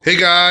Hey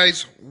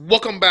guys,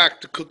 welcome back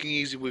to Cooking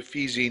Easy with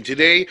Pheezy. And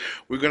today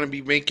we're gonna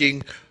be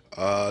making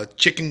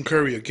chicken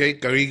curry, okay?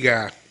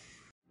 Cariga.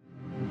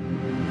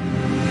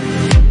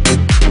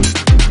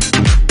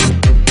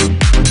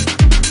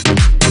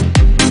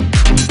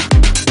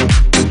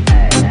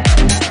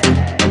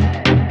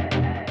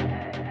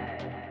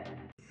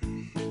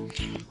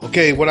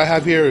 Okay, what I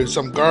have here is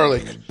some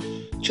garlic,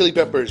 chili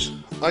peppers,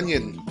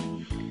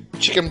 onion,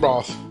 chicken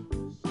broth,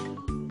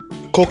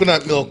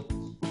 coconut milk,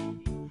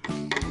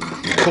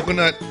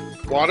 coconut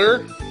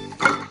water,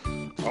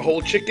 a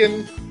whole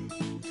chicken,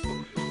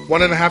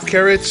 1.5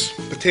 carrots,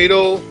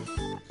 potato.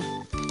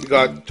 We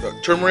got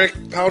turmeric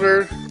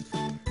powder,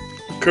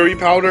 curry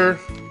powder,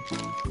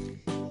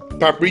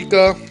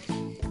 paprika,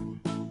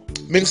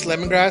 minced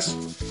lemongrass,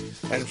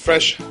 and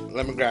fresh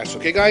lemongrass.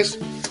 Okay, guys?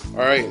 All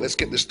right, let's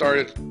get this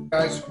started.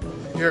 Guys,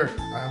 here,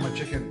 I have my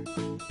chicken.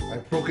 I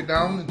broke it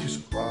down into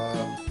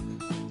small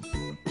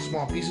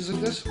pieces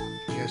like this. You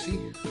guys see?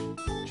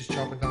 Just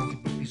chop it down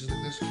into pieces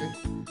like this, okay?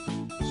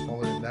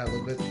 Smaller than that a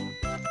little bit.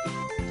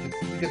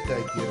 You get the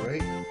idea,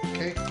 right?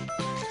 Okay?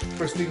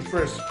 First thing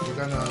first, we're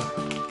gonna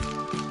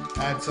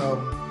add some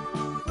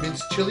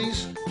minced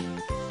chilies.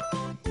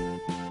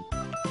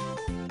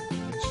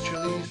 Minced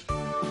chilies.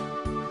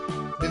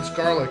 Minced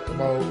garlic,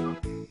 about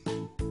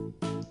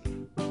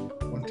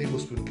 1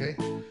 tablespoon, okay?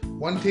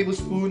 1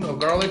 tablespoon of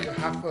garlic,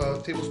 half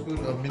a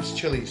tablespoon of minced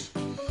chilies.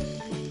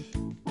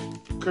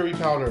 Curry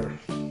powder,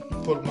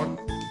 put one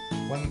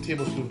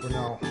tablespoon for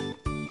now.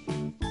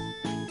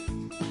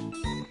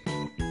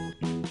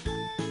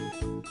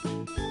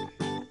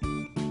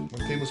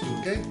 1 tablespoon,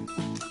 okay?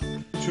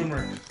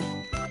 Turmeric,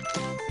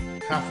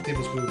 half a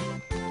tablespoon.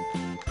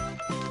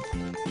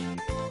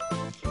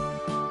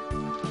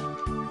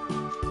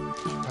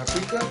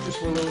 Paprika, just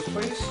for a little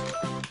spice,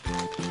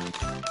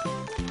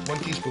 1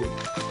 teaspoon.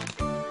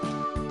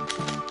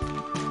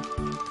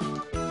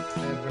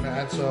 And we're gonna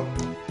add some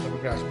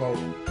lemongrass, about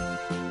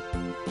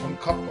 1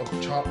 cup of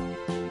chopped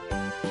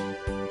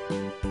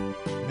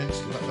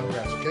minced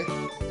lemongrass, okay?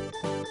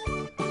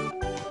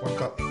 1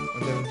 cup.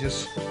 And then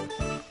just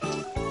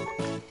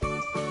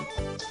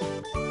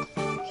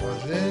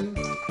plunge it in.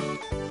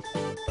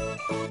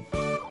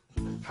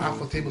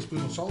 Half a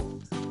tablespoon of salt.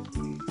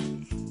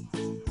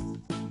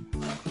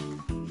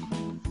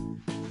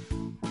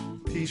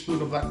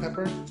 Teaspoon of black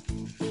pepper.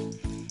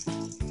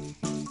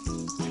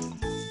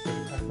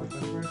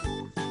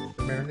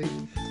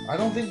 Marinade. I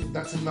don't think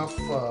that's enough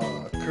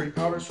curry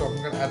powder, so I'm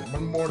gonna add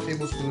 1 more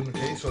tablespoon.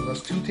 Okay, so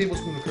that's 2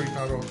 tablespoons of curry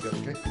powder altogether.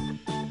 Okay,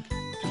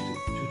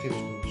 two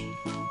tablespoons.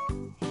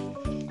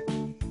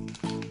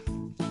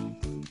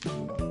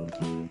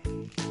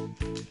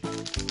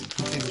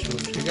 2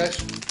 tablespoons. Okay, guys.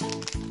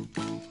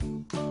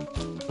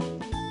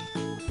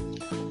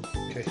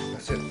 Okay,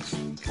 that's it. Let's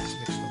get this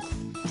mixed up.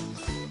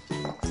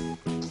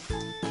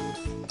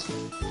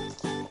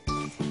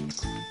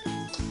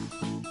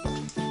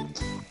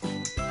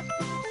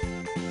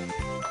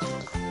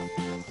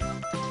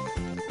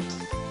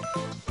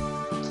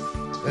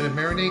 Let it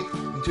marinate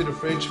into the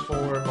fridge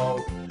for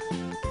about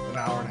an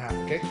hour and a half.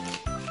 Okay.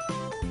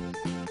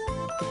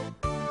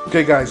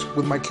 Okay, guys.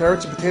 With my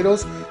carrots and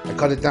potatoes, I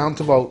cut it down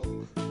to about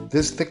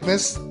this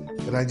thickness,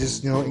 and I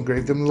just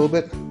engraved them a little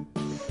bit.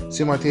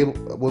 See my table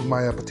with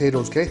my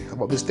potatoes. Okay,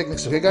 about this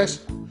thickness. Okay, guys.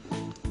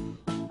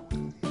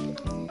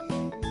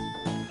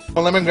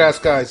 Lemongrass,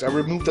 guys. I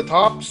removed the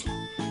tops.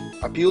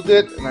 I peeled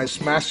it and I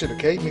smashed it.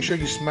 Okay, make sure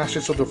you smash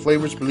it so the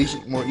flavors release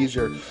it more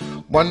easier.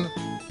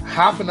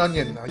 Half an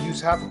onion. I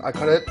use half. I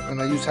cut it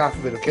and I use half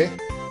of it. Okay,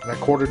 and I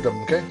quartered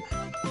them. Okay,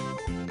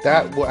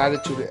 that will add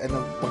it to the end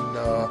of when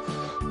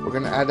we're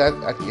gonna add that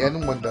at the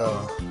end when the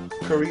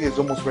curry is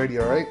almost ready.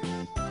 All right.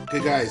 Okay,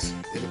 guys.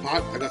 In the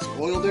pot, I got some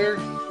oil there.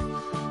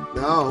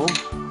 Now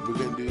we're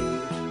gonna do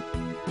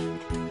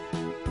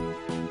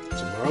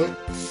some garlic,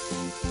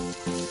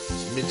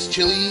 some minced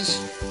chilies.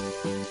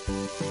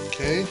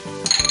 Okay.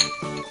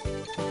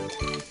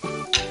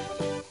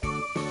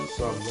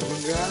 Some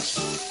lemongrass.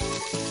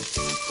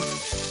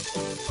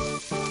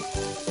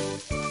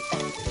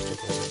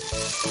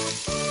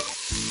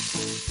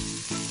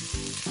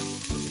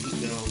 Heat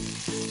down.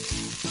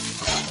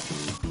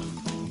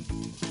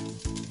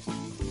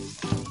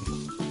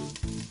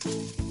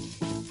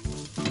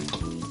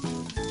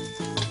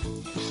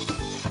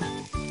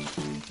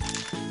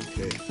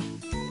 Okay.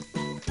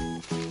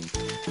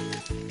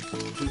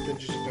 2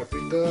 pinches of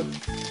paprika.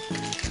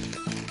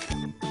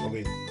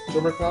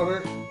 Turmeric powder.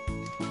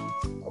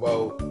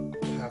 About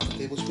half a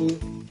tablespoon.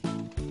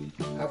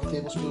 Half a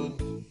tablespoon.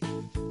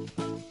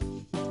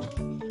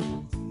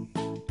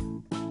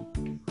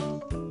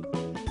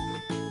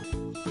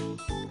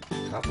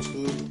 Half a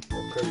spoon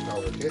of curry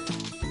powder. Okay.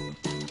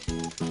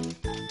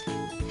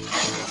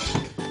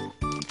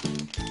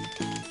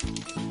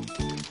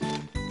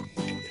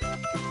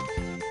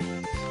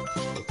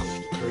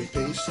 Curry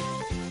paste.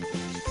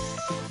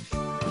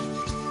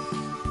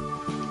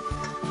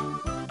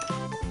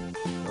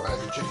 Now add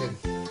the chicken.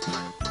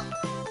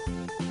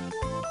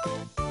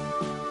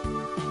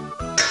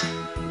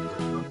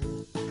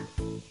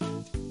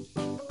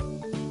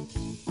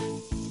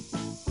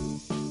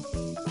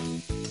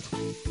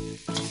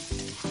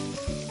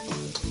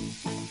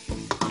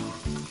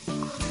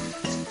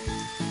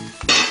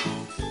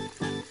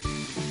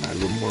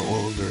 more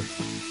oil there.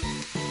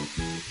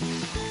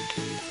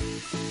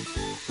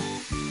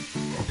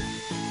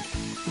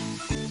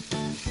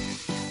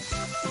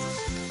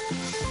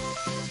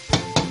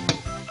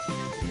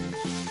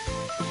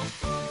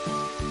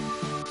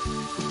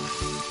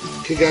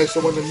 Okay guys, so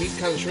when the meat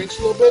kind of shrinks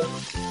a little bit,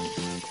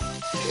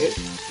 okay,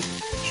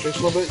 shrinks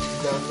a little bit,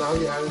 now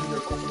you're adding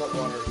your coconut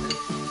water, okay?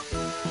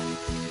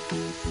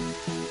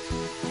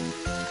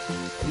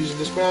 I'm using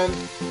this brand,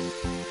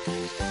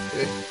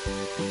 okay?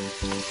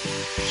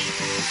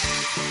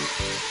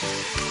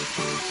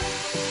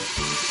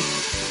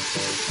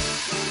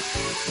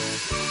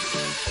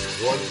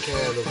 One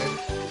can, okay?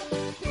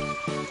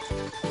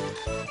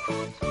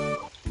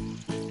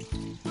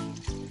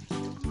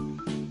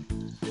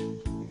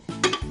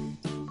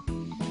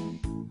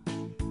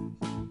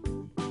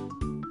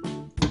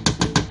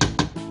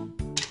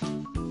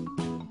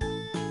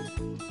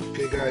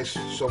 Okay guys,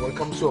 so when it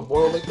comes to a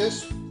boil like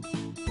this,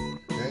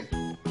 okay,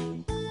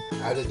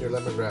 add in your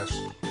lemongrass.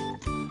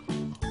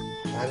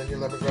 Add in your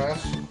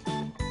lemongrass.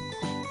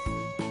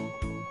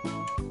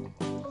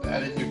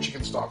 Add in your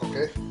chicken stock,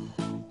 okay?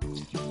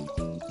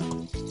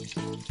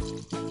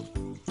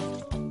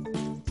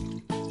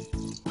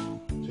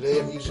 Today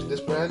I'm using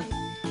this brand.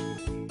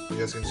 You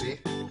guys can see.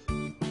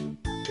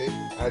 Okay,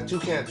 add 2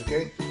 cans,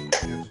 okay?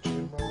 Here's the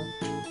chicken broth.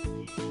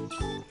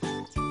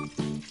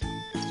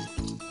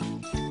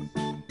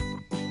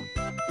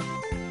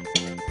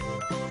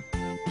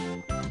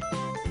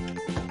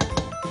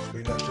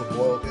 Bring that to a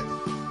boil, okay?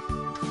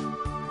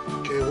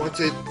 Okay, once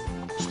it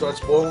starts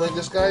boiling like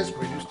this, guys,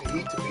 reduce the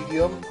heat to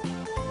medium.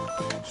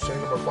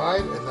 Setting number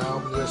 5, and now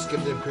I'm gonna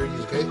skim the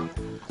impurities, okay?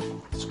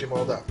 Skim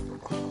all that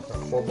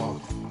foam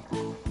off.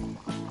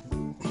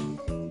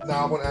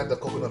 Now I'm gonna add the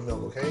coconut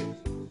milk, okay?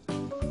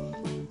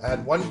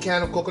 Add 1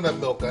 can of coconut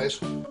milk, guys.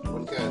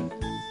 1 can.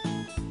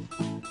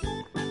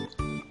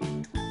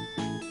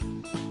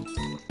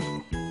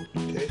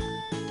 Okay,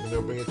 and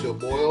then bring it to a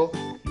boil.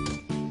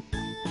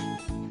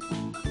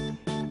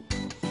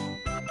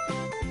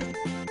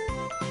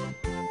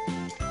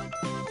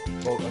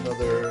 About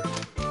another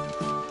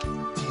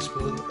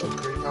teaspoon of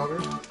curry powder.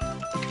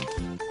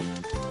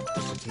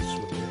 Just a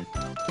teaspoon, okay?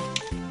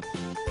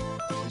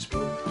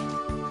 Teaspoon.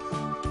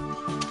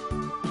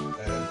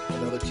 And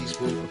another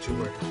teaspoon of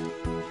turmeric.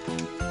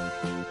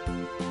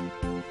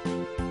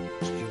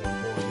 Just give it a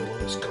more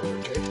yellowish color,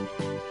 okay?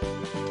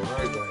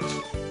 Alright guys.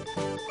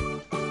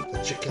 The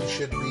chicken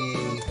should be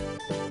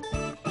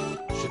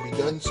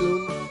done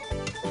soon.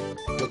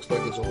 Looks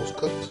like it's almost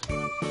cooked.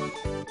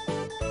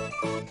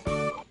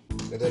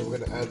 And then we're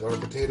gonna add our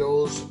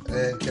potatoes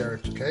and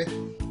carrots, okay?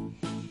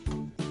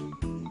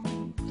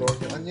 Throw in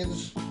your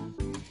onions.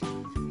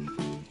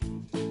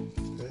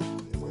 Okay,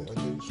 my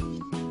onions.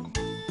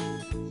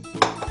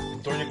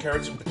 Throw in your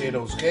carrots and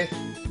potatoes, okay?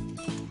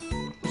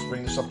 Let's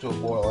bring this up to a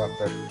boil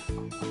after.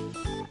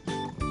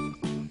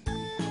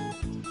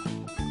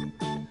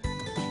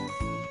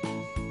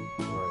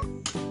 Alright,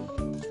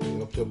 let's bring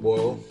it up to a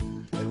boil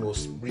and we'll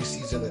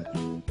re-season it.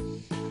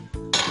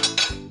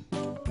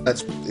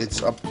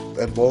 It's up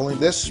and boiling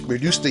this.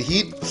 Reduce the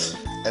heat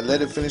and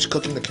let it finish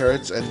cooking the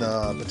carrots and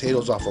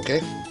potatoes off,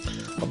 okay?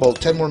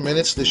 About 10 more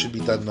minutes, this should be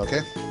done,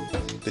 okay?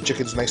 The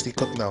chicken's nicely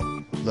cooked now.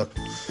 Look.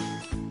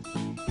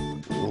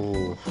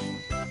 Ooh.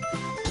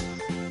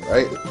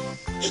 Right?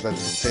 Just let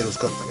the potatoes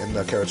cook and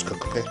the carrots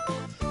cook, okay?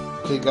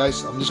 Okay,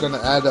 guys, I'm just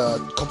gonna add a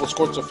couple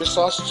squirts of fish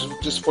sauce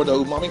just for the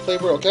umami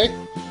flavor, okay?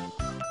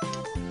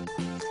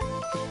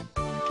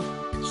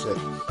 That's it.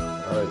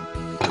 Alright.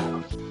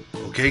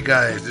 Okay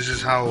guys, this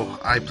is how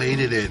I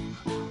plated it.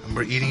 And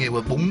we're eating it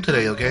with bung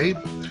today, okay?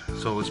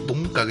 So it's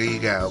bung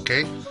Cariga,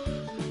 okay?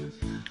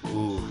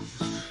 Ooh.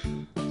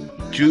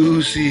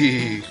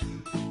 Juicy.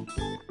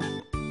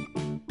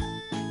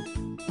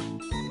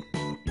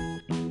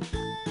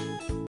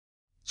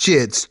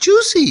 Shit's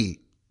juicy.